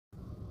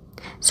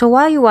So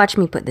while you watch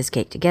me put this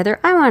cake together,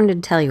 I wanted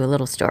to tell you a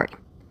little story.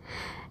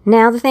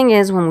 Now the thing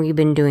is, when we've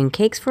been doing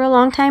cakes for a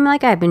long time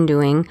like I've been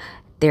doing,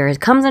 there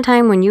comes a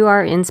time when you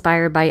are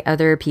inspired by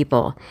other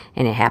people.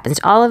 And it happens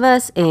to all of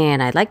us,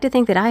 and I'd like to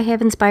think that I have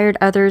inspired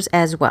others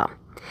as well.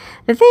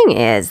 The thing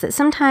is that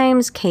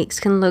sometimes cakes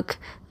can look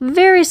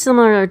very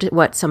similar to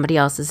what somebody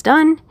else has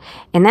done,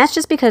 and that's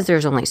just because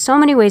there's only so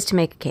many ways to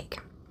make a cake.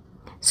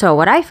 So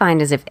what I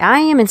find is if I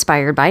am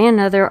inspired by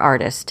another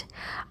artist,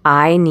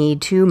 I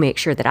need to make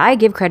sure that I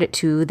give credit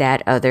to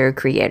that other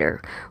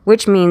creator,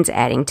 which means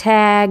adding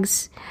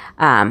tags,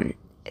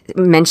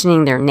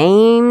 mentioning their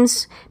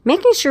names,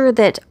 making sure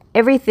that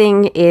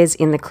everything is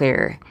in the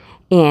clear.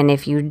 And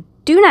if you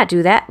do not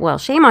do that, well,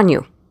 shame on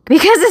you,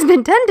 because it's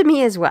been done to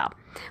me as well.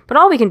 But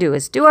all we can do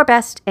is do our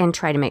best and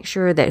try to make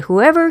sure that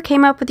whoever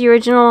came up with the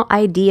original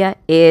idea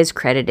is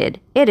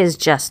credited. It is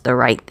just the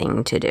right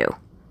thing to do.